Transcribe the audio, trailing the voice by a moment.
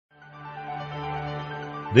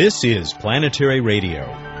This is Planetary Radio.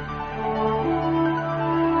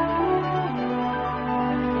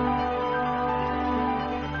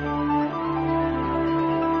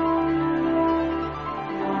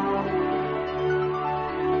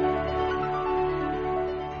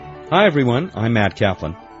 Hi everyone, I'm Matt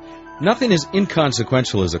Kaplan. Nothing as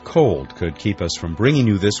inconsequential as a cold could keep us from bringing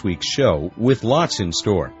you this week's show with lots in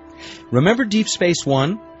store. Remember Deep Space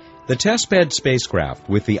One? The testbed spacecraft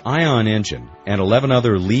with the Ion engine and 11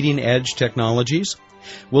 other leading-edge technologies?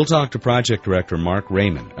 We'll talk to Project Director Mark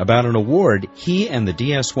Raymond about an award he and the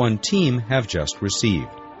DS-1 team have just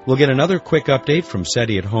received. We'll get another quick update from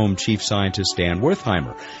SETI at Home Chief Scientist Dan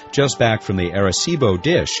Wertheimer, just back from the Arecibo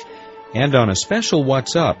dish. And on a special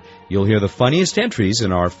What's Up, you'll hear the funniest entries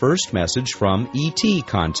in our first message from ET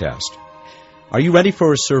contest. Are you ready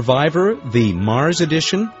for Survivor, the Mars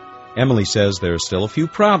edition? Emily says there's still a few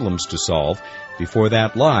problems to solve before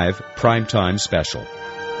that live primetime special.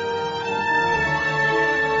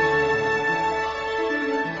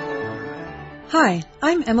 Hi,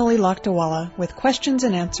 I'm Emily Lakdawala with Questions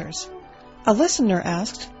and Answers. A listener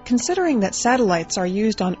asked, considering that satellites are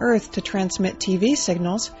used on Earth to transmit TV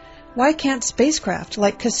signals, why can't spacecraft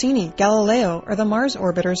like Cassini, Galileo, or the Mars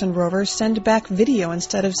orbiters and rovers send back video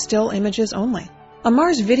instead of still images only? A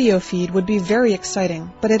Mars video feed would be very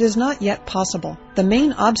exciting, but it is not yet possible. The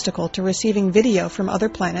main obstacle to receiving video from other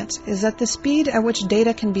planets is that the speed at which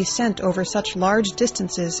data can be sent over such large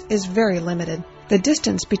distances is very limited. The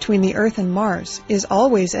distance between the Earth and Mars is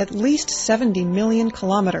always at least 70 million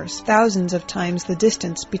kilometers, thousands of times the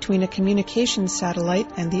distance between a communications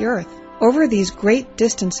satellite and the Earth. Over these great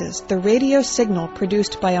distances, the radio signal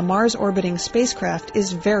produced by a Mars-orbiting spacecraft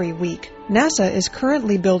is very weak. NASA is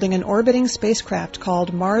currently building an orbiting spacecraft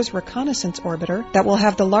called Mars Reconnaissance Orbiter that will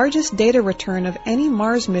have the largest data return of any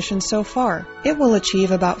Mars mission so far. It will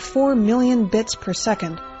achieve about 4 million bits per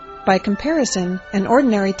second. By comparison, an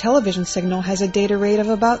ordinary television signal has a data rate of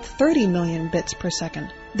about 30 million bits per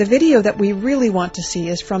second. The video that we really want to see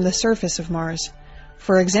is from the surface of Mars.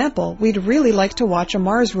 For example, we'd really like to watch a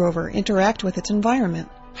Mars rover interact with its environment.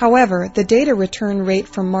 However, the data return rate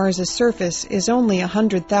from Mars's surface is only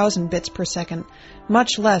 100,000 bits per second,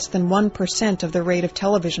 much less than 1% of the rate of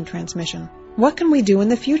television transmission. What can we do in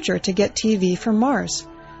the future to get TV from Mars?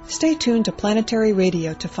 Stay tuned to Planetary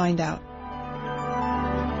Radio to find out.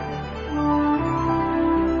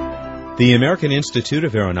 The American Institute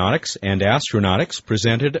of Aeronautics and Astronautics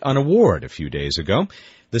presented an award a few days ago.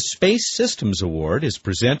 The Space Systems Award is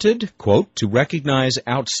presented, quote, to recognize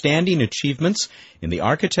outstanding achievements in the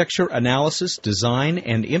architecture, analysis, design,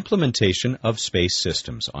 and implementation of space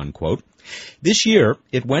systems, unquote. This year,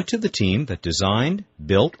 it went to the team that designed,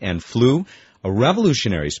 built, and flew a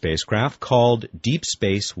revolutionary spacecraft called Deep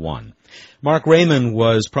Space One. Mark Raymond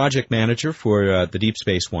was project manager for the Deep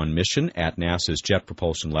Space One mission at NASA's Jet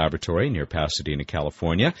Propulsion Laboratory near Pasadena,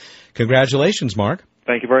 California. Congratulations, Mark.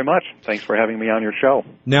 Thank you very much. Thanks for having me on your show.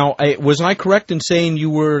 Now, was I correct in saying you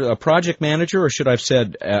were a project manager, or should I have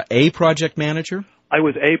said a project manager? I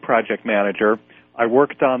was a project manager. I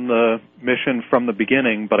worked on the mission from the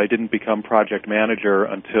beginning, but I didn't become project manager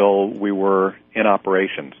until we were in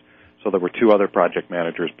operations. So there were two other project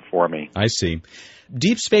managers before me. I see.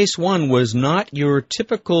 Deep Space One was not your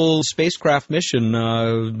typical spacecraft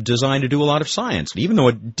mission designed to do a lot of science, even though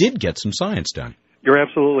it did get some science done. You're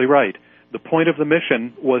absolutely right. The point of the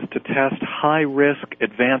mission was to test high-risk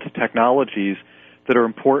advanced technologies that are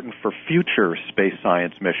important for future space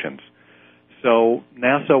science missions. So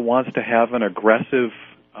NASA wants to have an aggressive,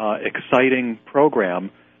 exciting program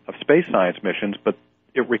of space science missions, but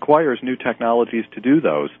it requires new technologies to do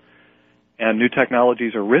those. And new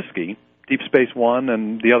technologies are risky. Deep Space One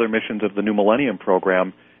and the other missions of the New Millennium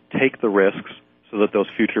program take the risks so that those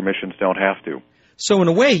future missions don't have to. So in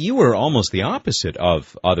a way, you were almost the opposite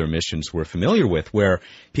of other missions we're familiar with, where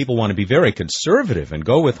people want to be very conservative and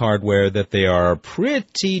go with hardware that they are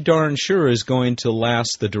pretty darn sure is going to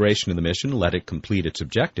last the duration of the mission, let it complete its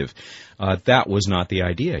objective. That was not the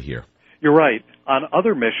idea here. You're right. On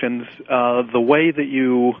other missions, the way that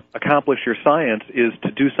you accomplish your science is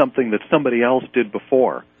to do something that somebody else did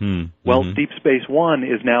before. Well, Deep Space One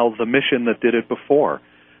is now the mission that did it before.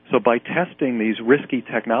 So by testing these risky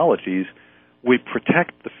technologies, we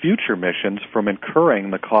protect the future missions from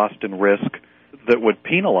incurring the cost and risk that would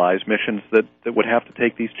penalize missions that would have to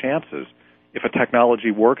take these chances. If a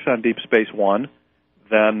technology works on Deep Space One,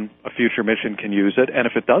 then a future mission can use it. And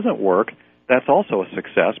if it doesn't work, that's also a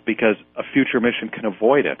success because a future mission can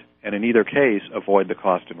avoid it, and in either case, avoid the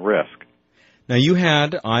cost and risk. Now,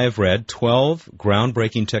 I have read 12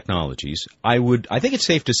 groundbreaking technologies. I think it's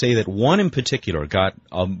safe to say that one in particular got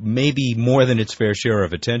maybe more than its fair share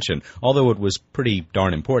of attention, although it was pretty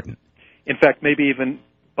darn important. In fact, maybe even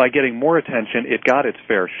by getting more attention, it got its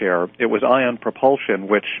fair share. It was ion propulsion,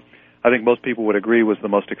 which I think most people would agree was the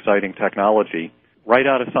most exciting technology. Right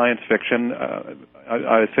out of science fiction,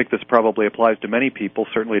 I think this probably applies to many people.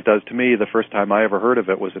 Certainly it does to me. The first time I ever heard of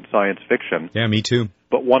it was in science fiction. Yeah, me too.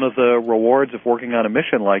 But one of the rewards of working on a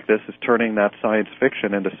mission like this is turning that science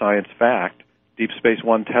fiction into science fact. Deep Space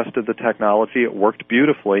One tested the technology. It worked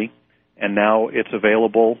beautifully, and now it's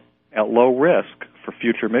available at low risk for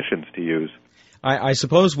future missions to use. I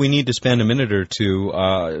suppose we need to spend a minute or two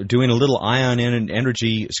doing a little an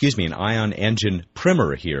ion engine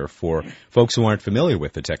primer here for folks who aren't familiar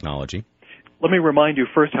with the technology. Let me remind you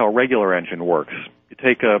first how a regular engine works. You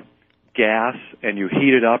take a gas and you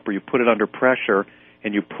heat it up, or you put it under pressure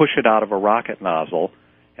and you push it out of a rocket nozzle,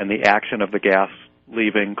 and the action of the gas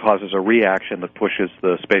leaving causes a reaction that pushes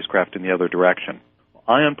the spacecraft in the other direction.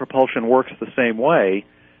 Ion propulsion works the same way,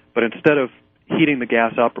 but instead of heating the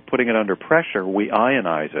gas up or putting it under pressure, we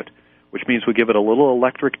ionize it, which means we give it a little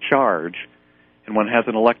electric charge, and when it has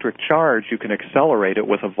an electric charge, you can accelerate it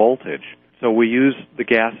with a voltage. So we use the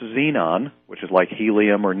gas xenon, which is like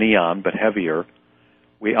helium or neon, but heavier.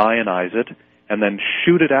 We ionize it, and then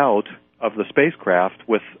shoot it out of the spacecraft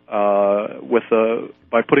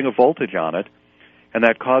by putting a voltage on it, and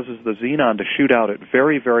that causes the xenon to shoot out at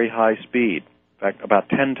very, very high speed, in fact, about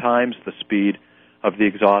 10 times the speed of the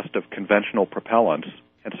exhaust of conventional propellants,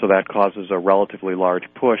 and so that causes a relatively large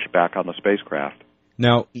push back on the spacecraft.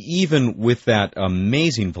 Now, even with that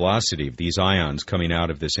amazing velocity of these ions coming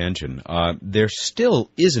out of this engine, there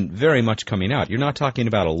still isn't very much coming out. You're not talking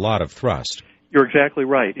about a lot of thrust. You're exactly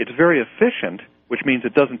right. It's very efficient, which means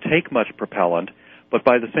it doesn't take much propellant, but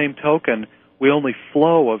by the same token, we only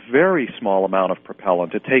flow a very small amount of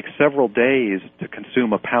propellant. It takes several days to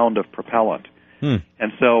consume a pound of propellant.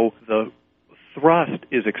 And so the thrust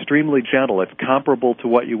is extremely gentle. It's comparable to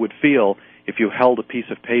what you would feel if you held a piece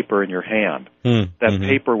of paper in your hand. That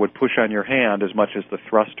paper would push on your hand as much as the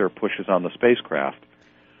thruster pushes on the spacecraft.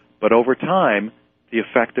 But over time, the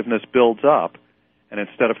effectiveness builds up, and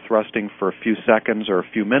instead of thrusting for a few seconds or a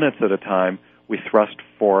few minutes at a time, we thrust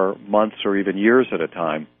for months or even years at a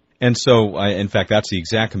time. And so, in fact, that's the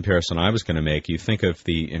exact comparison I was going to make. You think of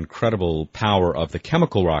the incredible power of the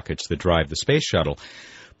chemical rockets that drive the space shuttle.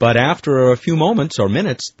 But after a few moments or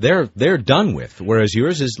minutes, they're done with, whereas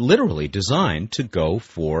yours is literally designed to go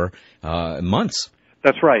for months.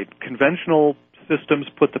 That's right. Conventional systems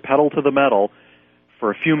put the pedal to the metal for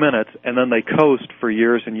a few minutes, and then they coast for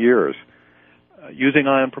years and years. Using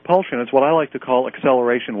ion propulsion, it's what I like to call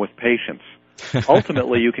acceleration with patience.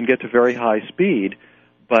 Ultimately, you can get to very high speed,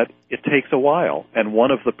 but it takes a while. And one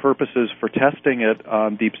of the purposes for testing it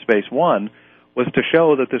on Deep Space One was to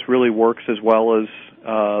show that this really works as well as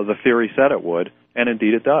the theory said it would, and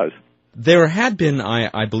indeed it does. There had been,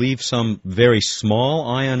 I believe, some very small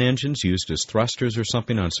ion engines used as thrusters or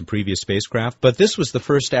something on some previous spacecraft, but this was the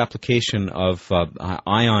first application of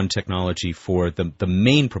ion technology for the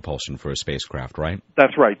main propulsion for a spacecraft, right?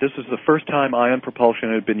 That's right. This is the first time ion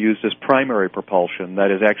propulsion had been used as primary propulsion, that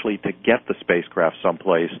is actually to get the spacecraft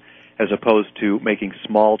someplace, as opposed to making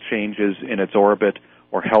small changes in its orbit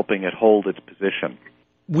or helping it hold its position.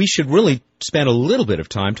 We should really spend a little bit of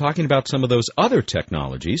time talking about some of those other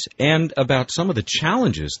technologies and about some of the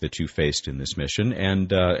challenges that you faced in this mission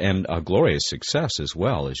and a glorious success as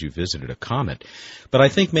well as you visited a comet. But I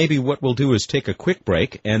think maybe what we'll do is take a quick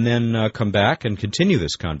break and then come back and continue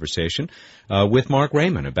this conversation with Mark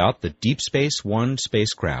Raymond about the Deep Space One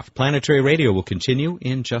spacecraft. Planetary Radio will continue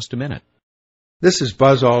in just a minute. This is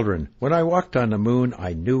Buzz Aldrin. When I walked on the moon,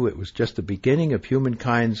 I knew it was just the beginning of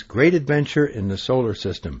humankind's great adventure in the solar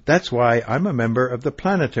system. That's why I'm a member of the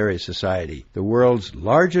Planetary Society, the world's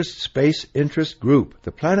largest space interest group.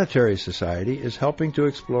 The Planetary Society is helping to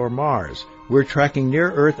explore Mars. We're tracking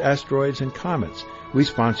near-Earth asteroids and comets. We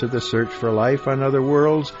sponsor the search for life on other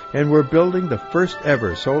worlds, and we're building the first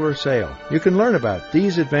ever solar sail. You can learn about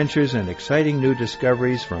these adventures and exciting new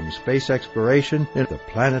discoveries from space exploration in the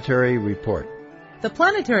Planetary Report. The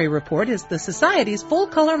Planetary Report is the Society's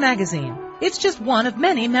full-color magazine. It's just one of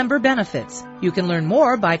many member benefits. You can learn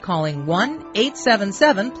more by calling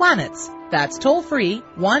 1-877-PLANETS. That's toll-free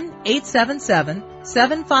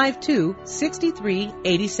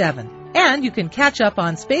 1-877-752-6387. And you can catch up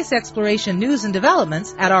on space exploration news and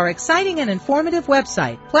developments at our exciting and informative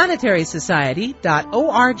website,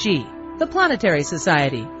 planetarySociety.org. The Planetary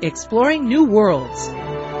Society, exploring new worlds.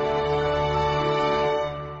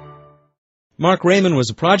 Mark Raymond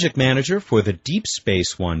was a project manager for the Deep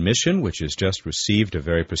Space One mission, which has just received a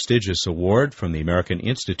very prestigious award from the American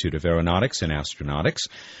Institute of Aeronautics and Astronautics.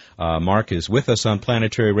 Mark is with us on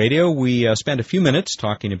Planetary Radio. We spent a few minutes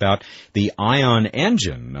talking about the ion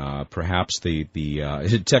engine, perhaps the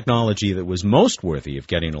technology that was most worthy of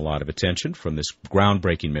getting a lot of attention from this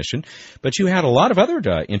groundbreaking mission. But you had a lot of other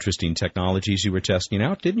interesting technologies you were testing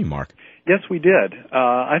out, didn't you, Mark? Yes, we did.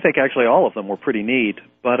 I think actually all of them were pretty neat.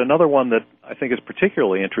 But another one that I think is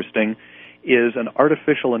particularly interesting is an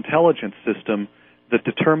artificial intelligence system that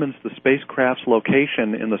determines the spacecraft's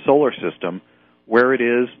location in the solar system, where it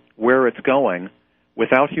is, where it's going,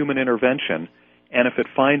 without human intervention. And if it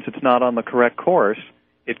finds it's not on the correct course,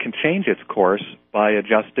 it can change its course by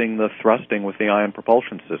adjusting the thrusting with the ion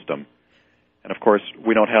propulsion system. And of course,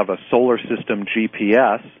 we don't have a solar system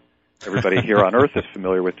GPS. Everybody here on Earth is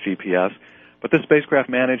familiar with GPS. But this spacecraft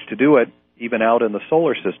managed to do it even out in the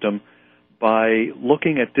solar system by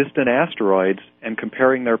looking at distant asteroids and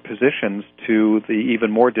comparing their positions to the even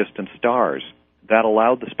more distant stars. That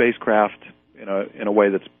allowed the spacecraft, in a way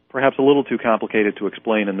that's perhaps a little too complicated to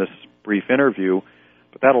explain in this brief interview,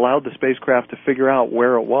 but that allowed the spacecraft to figure out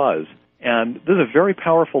where it was. And this is a very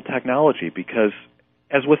powerful technology because,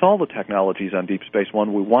 as with all the technologies on Deep Space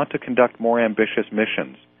One, we want to conduct more ambitious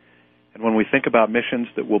missions. And when we think about missions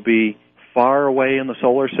that will be far away in the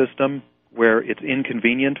solar system, where it's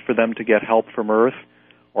inconvenient for them to get help from Earth,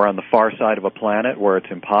 or on the far side of a planet where it's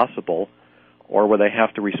impossible, or where they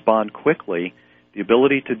have to respond quickly, the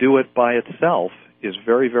ability to do it by itself is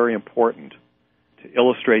very, very important to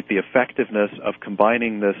illustrate the effectiveness of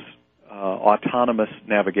combining this autonomous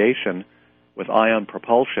navigation with ion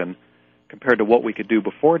propulsion compared to what we could do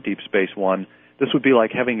before Deep Space One. This would be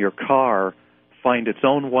like having your car find its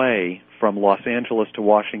own way from Los Angeles to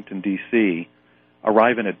Washington, D.C.,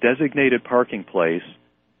 arrive in a designated parking place,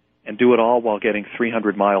 and do it all while getting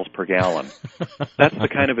 300 miles per gallon. That's the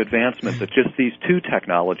kind of advancement that just these two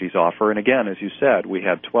technologies offer. And again, as you said, we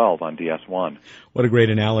had 12 on DS1. What a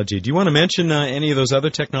great analogy. Do you want to mention any of those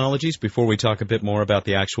other technologies before we talk a bit more about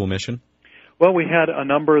the actual mission? Well, we had a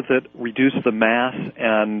number that reduced the mass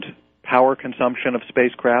and power consumption of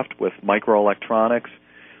spacecraft with microelectronics.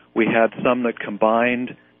 We had some that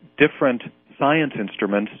combined different science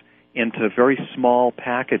instruments into very small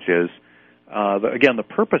packages. Again, the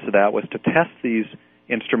purpose of that was to test these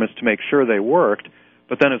instruments to make sure they worked,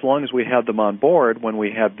 but then as long as we had them on board, when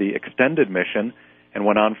we had the extended mission and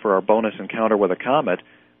went on for our bonus encounter with a comet,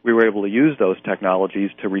 we were able to use those technologies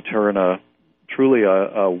to return truly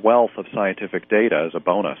a wealth of scientific data as a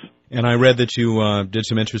bonus. And I read that you did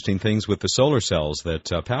some interesting things with the solar cells that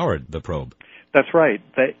powered the probe. That's right.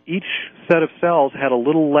 Each set of cells had a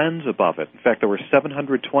little lens above it. In fact, there were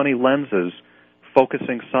 720 lenses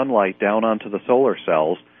focusing sunlight down onto the solar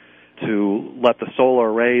cells to let the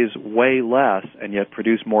solar rays weigh less and yet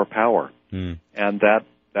produce more power. And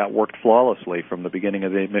that worked flawlessly from the beginning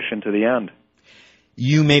of the mission to the end.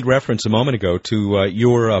 You made reference a moment ago to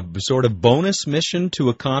your sort of bonus mission to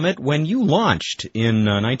a comet. When you launched in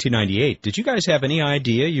 1998, did you guys have any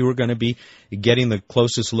idea you were going to be getting the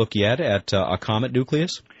closest look yet at a comet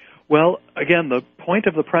nucleus? Well, again, the point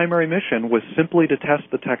of the primary mission was simply to test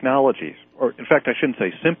the technologies. Or, in fact, I shouldn't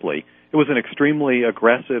say simply. It was an extremely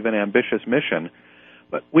aggressive and ambitious mission.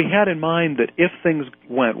 But we had in mind that if things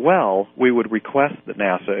went well, we would request that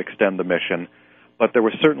NASA extend the mission. But there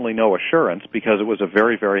was certainly no assurance because it was a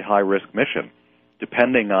very, very high-risk mission,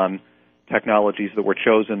 depending on technologies that were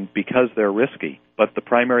chosen because they're risky. But the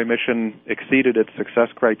primary mission exceeded its success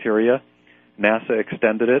criteria. NASA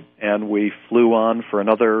extended it, and we flew on for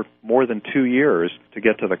another more than 2 years to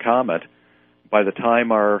get to the comet. By the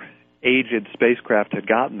time our aged spacecraft had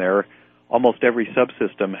gotten there, almost every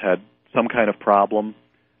subsystem had some kind of problem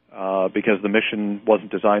because the mission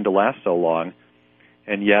wasn't designed to last so long.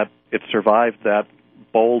 And yet it survived that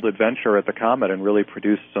bold adventure at the comet and really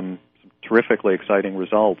produced some terrifically exciting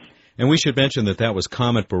results. And we should mention that was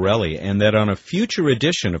Comet Borrelly, and that on a future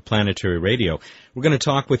edition of Planetary Radio, we're going to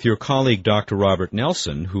talk with your colleague, Dr. Robert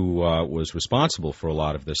Nelson, who was responsible for a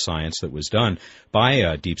lot of the science that was done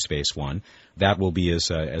by Deep Space One. That will be as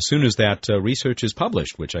soon as that research is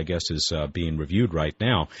published, which I guess is being reviewed right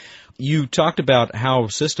now. You talked about how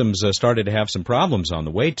systems started to have some problems on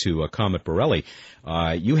the way to Comet Borrelly.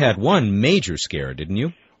 You had one major scare, didn't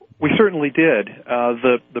you? We certainly did.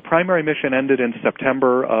 The primary mission ended in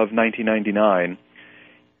September of 1999.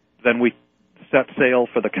 Then we set sail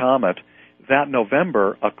for the comet. That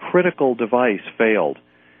November, a critical device failed,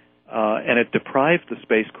 and it deprived the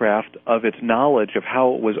spacecraft of its knowledge of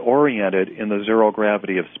how it was oriented in the zero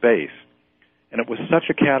gravity of space. And it was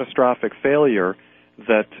such a catastrophic failure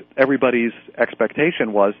that everybody's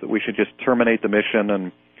expectation was that we should just terminate the mission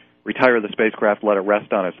and retire the spacecraft, let it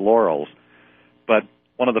rest on its laurels. But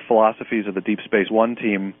one of the philosophies of the Deep Space One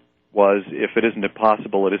team was, if it isn't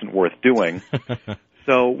impossible, it isn't worth doing.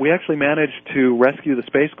 So we actually managed to rescue the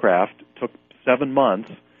spacecraft. It took 7 months,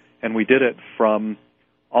 and we did it from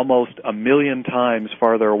almost 1 million times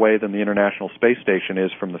farther away than the International Space Station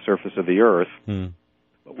is from the surface of the Earth.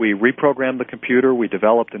 We reprogrammed the computer, we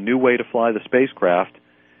developed a new way to fly the spacecraft,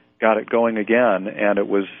 got it going again, and it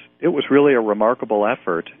was really a remarkable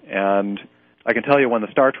effort. And I can tell you, when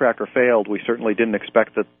the Star Tracker failed, we certainly didn't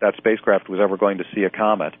expect that spacecraft was ever going to see a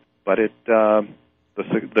comet. But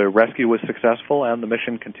the rescue was successful, and the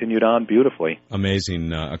mission continued on beautifully.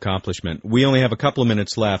 Amazing accomplishment. We only have a couple of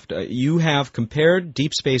minutes left. You have compared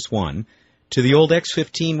Deep Space One to the old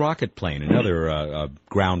X-15 rocket plane, another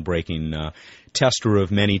groundbreaking tester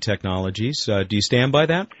of many technologies. Do you stand by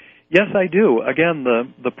that? Yes, I do. Again,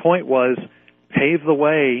 the point was pave the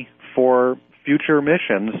way for future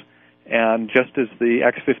missions, and just as the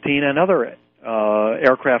X-15 and other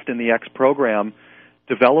aircraft in the X program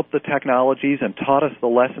developed the technologies and taught us the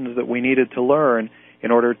lessons that we needed to learn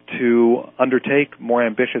in order to undertake more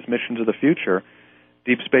ambitious missions of the future,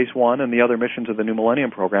 Deep Space One and the other missions of the New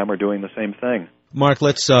Millennium Program are doing the same thing. Mark,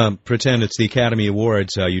 let's pretend it's the Academy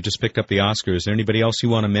Awards. You just picked up the Oscars. Is there anybody else you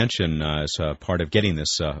want to mention as part of getting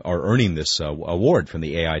this or earning this award from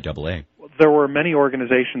the AIAA? There were many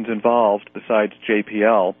organizations involved besides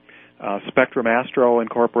JPL. Spectrum Astro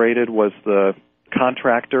Incorporated was the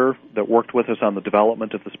contractor that worked with us on the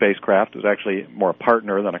development of the spacecraft. It was actually more a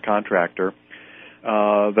partner than a contractor.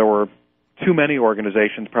 There were too many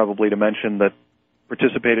organizations probably to mention that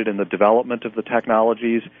participated in the development of the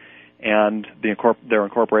technologies and their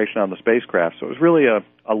incorporation on the spacecraft. So it was really a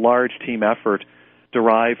large team effort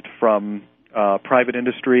derived from private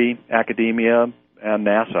industry, academia, and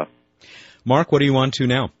NASA. Mark, what are you on to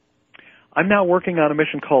now? I'm now working on a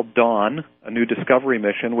mission called Dawn, a new discovery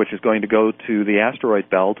mission, which is going to go to the asteroid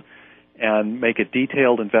belt and make a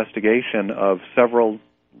detailed investigation of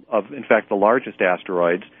in fact, the largest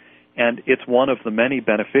asteroids. And it's one of the many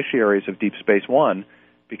beneficiaries of Deep Space One,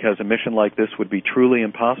 because a mission like this would be truly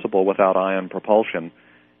impossible without ion propulsion.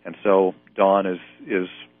 And so Dawn is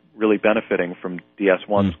really benefiting from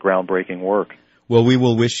DS1's groundbreaking work. Well, we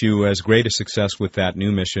will wish you as great a success with that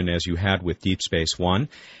new mission as you had with Deep Space One.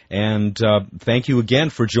 And thank you again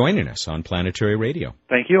for joining us on Planetary Radio.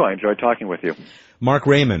 Thank you. I enjoyed talking with you. Mark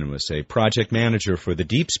Raymond was a project manager for the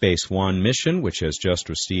Deep Space One mission, which has just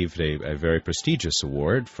received a very prestigious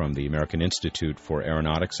award from the American Institute for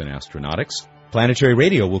Aeronautics and Astronautics. Planetary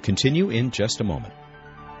Radio will continue in just a moment.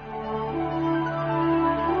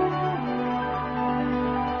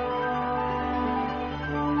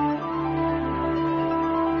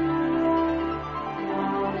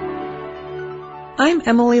 I'm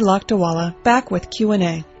Emily Lakdawala, back with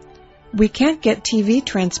Q&A. We can't get TV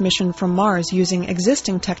transmission from Mars using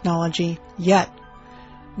existing technology yet.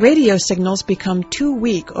 Radio signals become too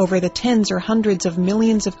weak over the tens or hundreds of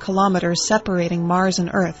millions of kilometers separating Mars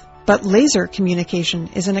and Earth. But laser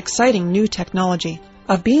communication is an exciting new technology.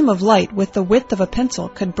 A beam of light with the width of a pencil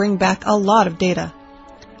could bring back a lot of data.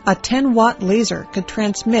 A 10-watt laser could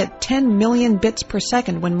transmit 10 million bits per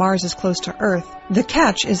second when Mars is close to Earth. The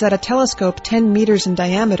catch is that a telescope 10 meters in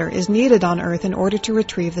diameter is needed on Earth in order to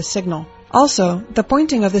retrieve the signal. Also, the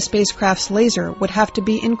pointing of the spacecraft's laser would have to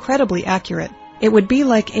be incredibly accurate. It would be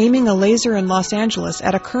like aiming a laser in Los Angeles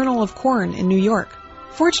at a kernel of corn in New York.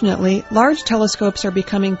 Fortunately, large telescopes are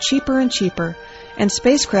becoming cheaper and cheaper, and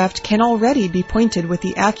spacecraft can already be pointed with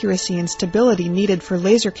the accuracy and stability needed for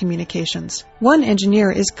laser communications. One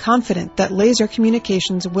engineer is confident that laser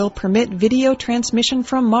communications will permit video transmission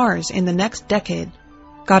from Mars in the next decade.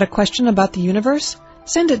 Got a question about the universe?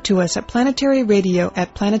 Send it to us at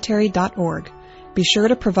planetaryradio@planetary.org. Be sure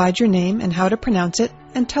to provide your name and how to pronounce it,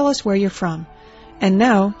 and tell us where you're from. And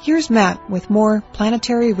now, here's Matt with more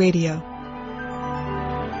Planetary Radio.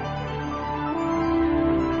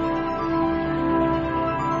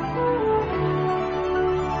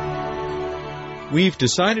 We've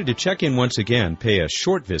decided to check in once again, pay a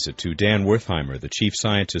short visit to Dan Wertheimer, the chief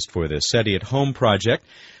scientist for the SETI at Home project,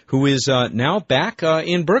 who is now back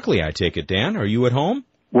in Berkeley, I take it. Dan, are you at home?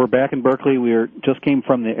 We're back in Berkeley. We just came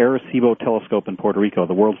from the Arecibo telescope in Puerto Rico,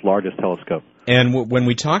 the world's largest telescope. And when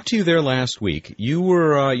we talked to you there last week, you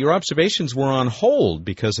were your observations were on hold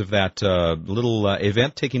because of that little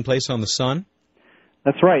event taking place on the Sun?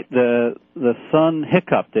 That's right. The Sun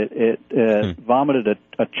hiccuped. It vomited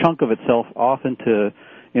a chunk of itself off into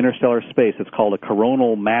interstellar space. It's called a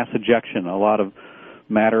coronal mass ejection. A lot of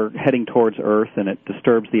matter heading towards Earth, and it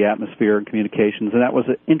disturbs the atmosphere and communications. And that was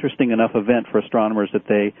an interesting enough event for astronomers that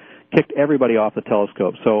they kicked everybody off the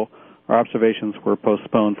telescope. So our observations were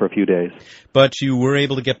postponed for a few days. But you were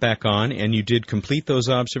able to get back on, and you did complete those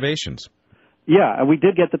observations. Yeah, we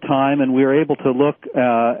did get the time, and we were able to look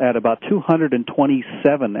at about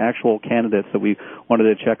 227 actual candidates that we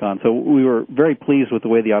wanted to check on. So we were very pleased with the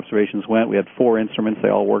way the observations went. We had 4 instruments. They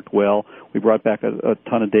all worked well. We brought back a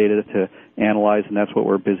ton of data to analyze, and that's what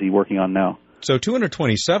we're busy working on now. So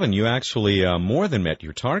 227, you actually more than met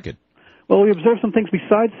your target. Well, we observed some things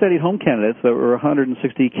besides SETI-at-home candidates. There were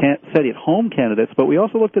 160 SETI-at-home candidates, but we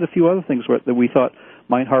also looked at a few other things that we thought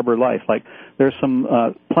might harbor life. Like there's some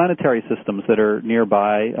planetary systems that are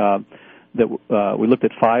nearby. We looked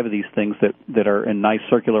at 5 of these things that are in nice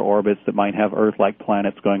circular orbits that might have Earth-like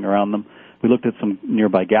planets going around them. We looked at some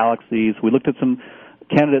nearby galaxies. We looked at some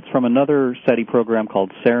candidates from another SETI program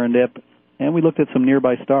called Serendip, and we looked at some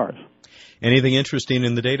nearby stars. Anything interesting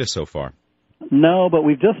in the data so far? No, but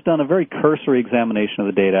we've just done a very cursory examination of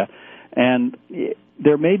the data, and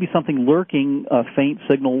there may be something lurking, a faint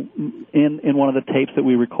signal in one of the tapes that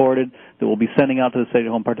we recorded that we'll be sending out to the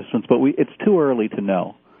SETI-at-home participants, but it's too early to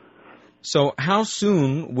know. So how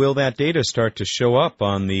soon will that data start to show up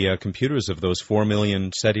on the computers of those 4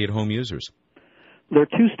 million SETI-at-home users? There are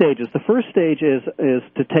 2 stages. The first stage is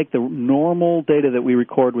to take the normal data that we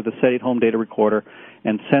record with the SETI-at-home data recorder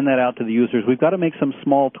and send that out to the users. We've got to make some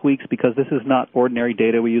small tweaks because this is not ordinary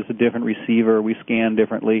data. We use a different receiver. We scan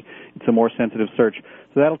differently. It's a more sensitive search.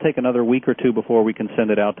 So that'll take another week or 2 before we can send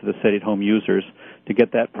it out to the SETI-at-home users to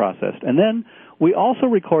get that processed. And then we also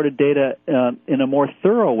recorded data in a more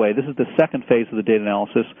thorough way. This is the second phase of the data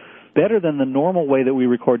analysis, better than the normal way that we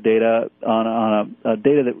record data on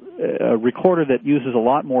a recorder that uses a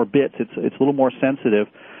lot more bits. It's a little more sensitive.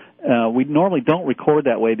 We normally don't record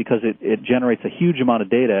that way because it generates a huge amount of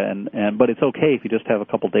data, but it's okay if you just have a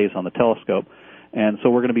couple days on the telescope. And so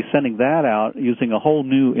we're going to be sending that out using a whole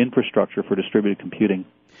new infrastructure for distributed computing.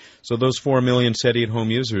 So those 4 million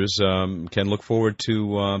SETI-at-home users can look forward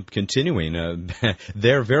to continuing.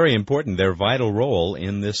 They're very important. Their vital role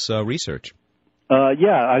in this research.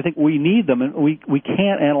 Yeah, I think we need them, and we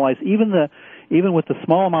can't analyze even with the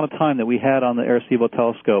small amount of time that we had on the Arecibo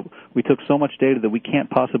telescope. We took so much data that we can't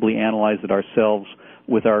possibly analyze it ourselves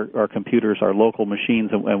with our computers, our local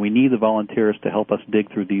machines, and we need the volunteers to help us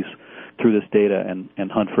dig through this data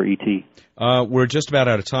and hunt for ET. We're just about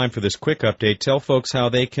out of time for this quick update. Tell folks how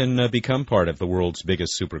they can become part of the world's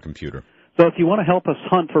biggest supercomputer. So if you want to help us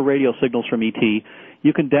hunt for radio signals from ET,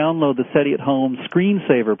 you can download the SETI-at-Home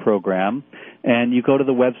Screensaver program, and you go to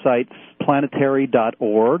the website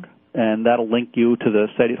planetary.org, and that'll link you to the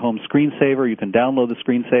SETI-at-Home Screensaver. You can download the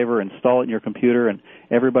Screensaver, install it in your computer, and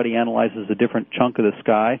everybody analyzes a different chunk of the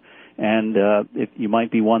sky. And if you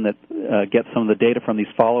might be one that gets some of the data from these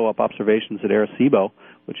follow-up observations at Arecibo,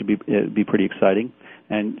 which would be pretty exciting.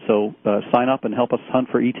 And so sign up and help us hunt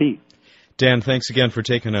for ET. Dan, thanks again for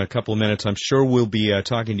taking a couple of minutes. I'm sure we'll be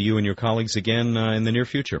talking to you and your colleagues again in the near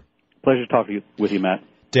future. Pleasure talking with you, Matt.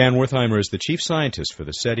 Dan Wertheimer is the chief scientist for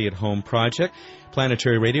the SETI-at-Home project.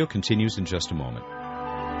 Planetary Radio continues in just a moment.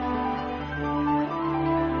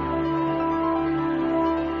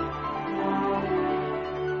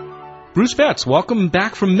 Bruce Betts, welcome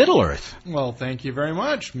back from Middle-earth. Well, thank you very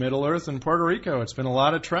much. Middle-earth and Puerto Rico. It's been a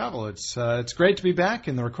lot of travel. It's great to be back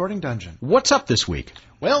in the recording dungeon. What's up this week?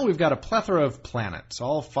 Well, we've got a plethora of planets.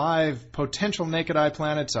 All 5 potential naked eye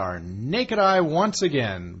planets are naked eye once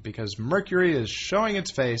again because Mercury is showing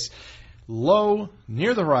its face low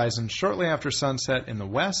near the horizon shortly after sunset in the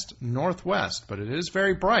west-northwest, but it is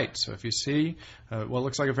very bright. So if you see what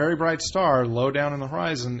looks like a very bright star low down in the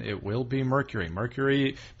horizon, it will be Mercury.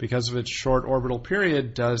 Mercury, because of its short orbital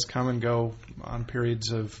period, does come and go on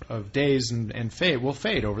periods of days and will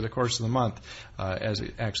fade over the course of the month as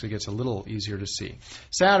it actually gets a little easier to see.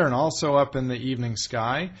 Saturn also up in the evening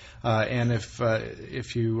sky, and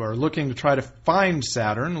if you are looking to try to find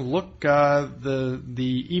Saturn, look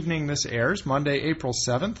the evening this airs, Monday, April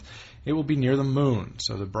 7th. It will be near the moon.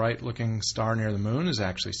 So the bright-looking star near the moon is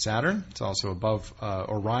actually Saturn. It's also above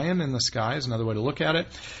Orion in the sky is another way to look at it.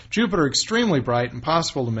 Jupiter, extremely bright,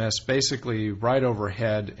 impossible to miss, basically right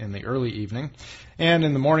overhead in the early evening. And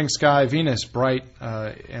in the morning sky, Venus, bright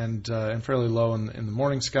and fairly low in the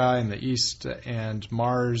morning sky in the east, and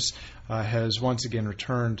Mars has once again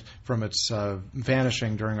returned from its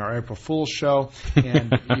vanishing during our April Fool's show,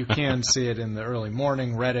 and you can see it in the early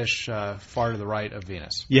morning, reddish, far to the right of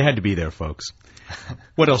Venus. You had to be there, folks.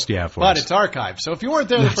 What else do you have for us? But it's archived, so if you weren't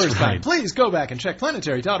there the first time, please go back and check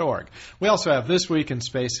planetary.org. We also have This Week in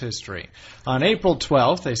Space History. On April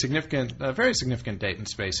 12th, a very significant date in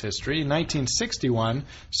space history, in 1961,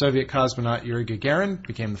 Soviet cosmonaut Yuri Gagarin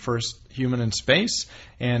became the first human in space,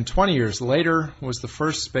 and 20 years later was the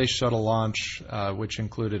first space shuttle launch, which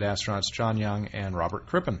included astronauts John Young and Robert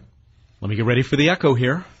Crippen. Let me get ready for the echo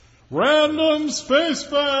here. Random Space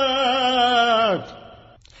Fact!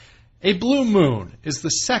 A blue moon is the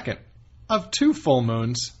second of 2 full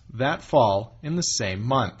moons that fall in the same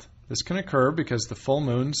month. This can occur because the full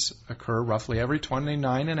moons occur roughly every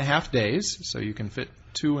 29 and a half days, so you can fit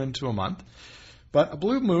 2 into a month. But a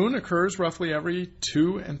blue moon occurs roughly every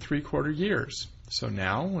 2 3/4 years. So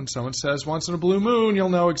now, when someone says once in a blue moon, you'll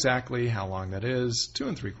know exactly how long that is, 2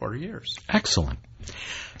 3/4 years. Excellent.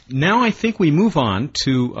 Now I think we move on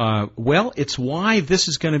to, it's why this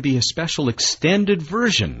is going to be a special extended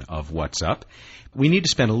version of What's Up. We need to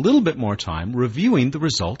spend a little bit more time reviewing the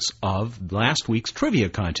results of last week's trivia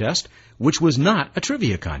contest, which was not a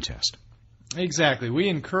trivia contest. Exactly. We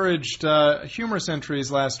encouraged humorous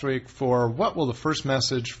entries last week for what will the first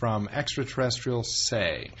message from extraterrestrials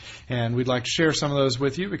say. And we'd like to share some of those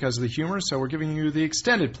with you because of the humor, so we're giving you the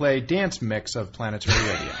extended play dance mix of Planetary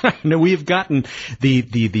Radio. No, we've gotten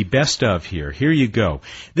the best of here. Here you go.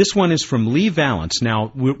 This one is from Lee Valance.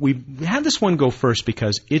 Now, we had this one go first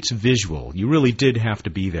because it's visual. You really did have to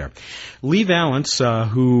be there. Lee Valance,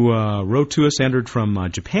 who wrote to us, entered from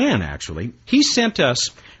Japan, actually, he sent us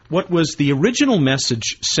what was the original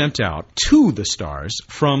message sent out to the stars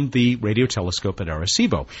from the radio telescope at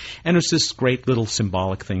Arecibo. And it was this great little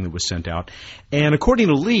symbolic thing that was sent out. And according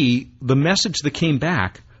to Lee, the message that came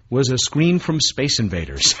back was a screen from Space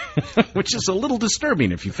Invaders, which is a little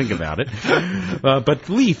disturbing if you think about it. But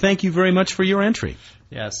Lee, thank you very much for your entry.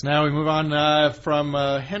 Yes, now we move on from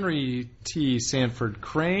Henry T. Sanford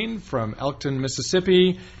Crane from Elkton,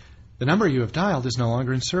 Mississippi. The number you have dialed is no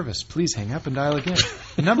longer in service. Please hang up and dial again.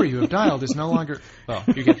 The number you have dialed is no longer... Well,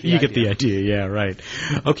 you get the idea. You get the idea, yeah, right.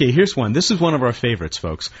 Okay, here's one. This is one of our favorites,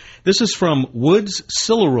 folks. This is from Woods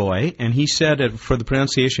Silleroy, and he said, for the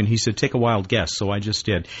pronunciation, he said, take a wild guess, so I just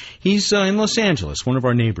did. He's in Los Angeles, one of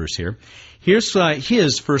our neighbors here. Here's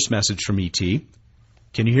his first message from E.T.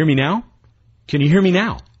 Can you hear me now? Can you hear me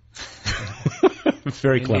now?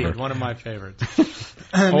 Very clever. Indeed, one of my favorites.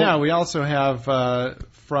 Now, we also have...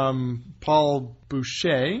 from Paul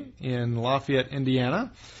Boucher in Lafayette,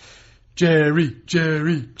 Indiana. Jerry.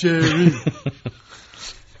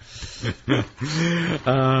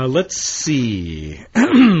 Let's see.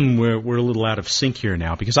 We're a little out of sync here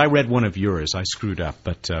now because I read one of yours. I screwed up,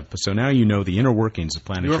 but so now you know the inner workings of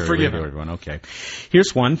Planetary Radio. You're forgiven. Everyone. Okay.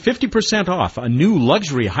 Here's one: 50% off a new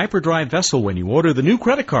luxury hyperdrive vessel when you order the new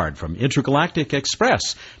credit card from Intergalactic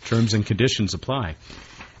Express. Terms and conditions apply.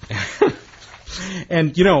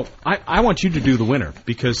 And, you know, I want you to do the winner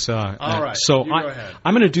because all right. So go ahead.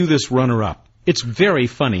 I'm going to do this runner-up. It's very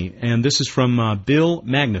funny, and this is from Bill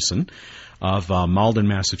Magnuson of Malden,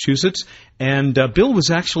 Massachusetts. And Bill was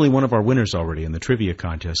actually one of our winners already in the trivia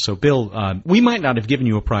contest. So, Bill, we might not have given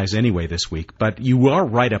you a prize anyway this week, but you are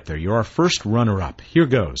right up there. You're our first runner-up. Here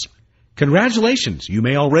goes. Congratulations! You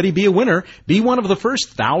may already be a winner. Be one of the first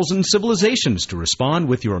 1,000 civilizations to respond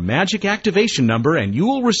with your magic activation number, and you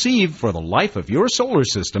will receive, for the life of your solar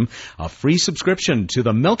system, a free subscription to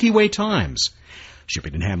the Milky Way Times.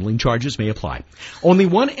 Shipping and handling charges may apply. Only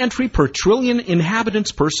one entry per trillion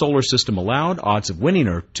inhabitants per solar system allowed. Odds of winning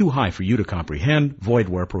are too high for you to comprehend. Void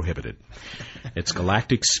where prohibited. It's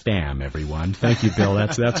galactic spam, everyone. Thank you, Bill.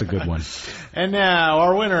 That's a good one. And now,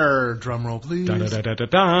 our winner. Drum roll, please.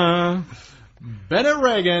 Da-da-da-da-da-da. Bennett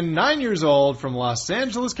Reagan, 9 years old, from Los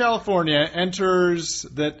Angeles, California, enters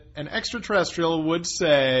that an extraterrestrial would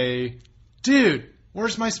say, "Dude,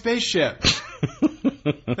 where's my spaceship?"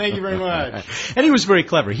 Thank you very much. And he was very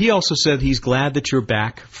clever. He also said he's glad that you're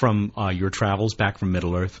back from your travels, back from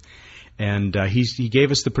Middle-earth. And he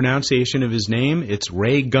gave us the pronunciation of his name. It's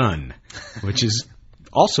Ray Gunn, which is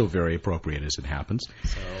also very appropriate as it happens.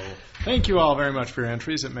 So, thank you all very much for your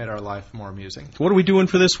entries. It made our life more amusing. What are we doing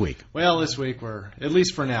for this week? Well, this week we're, at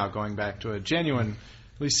least for now, going back to a genuinely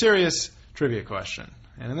serious trivia question.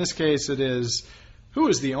 And in this case it is, who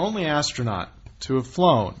is the only astronaut to have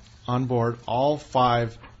flown on board all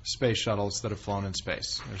 5 space shuttles that have flown in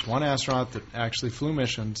space? There's one astronaut that actually flew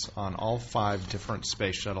missions on all 5 different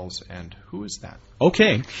space shuttles, and who is that?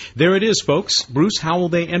 Okay, there it is, folks. Bruce, how will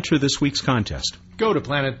they enter this week's contest? Go to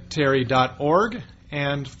planetary.org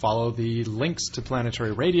and follow the links to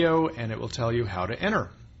Planetary Radio, and it will tell you how to enter.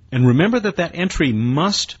 And remember that entry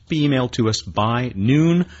must be emailed to us by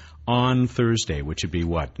noon on Thursday, which would be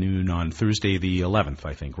what? Noon on Thursday the 11th,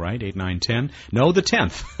 I think, right? 8, 9, 10? No, the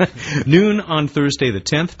 10th. Noon on Thursday the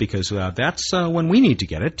 10th, because that's when we need to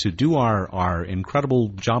get it to do our incredible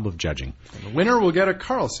job of judging. And the winner will get a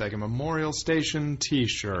Carl Sagan Memorial Station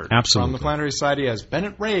T-shirt. Absolutely. From the Planetary Society, as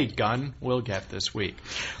Bennett Ray Gunn will get this week.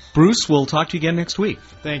 Bruce, we'll talk to you again next week.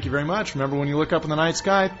 Thank you very much. Remember, when you look up in the night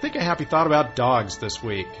sky, think a happy thought about dogs this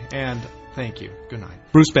week. And thank you. Good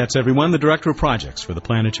night. Bruce Betts, everyone, the Director of Projects for the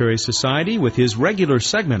Planetary Society, with his regular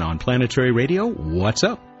segment on Planetary Radio, What's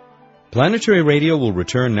Up? Planetary Radio will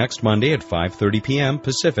return next Monday at 5:30 p.m.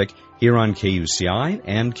 Pacific here on KUCI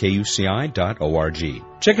and KUCI.org.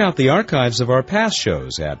 Check out the archives of our past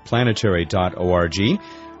shows at planetary.org,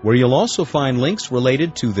 where you'll also find links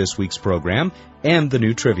related to this week's program and the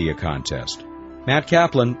new trivia contest. Matt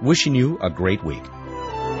Kaplan, wishing you a great week.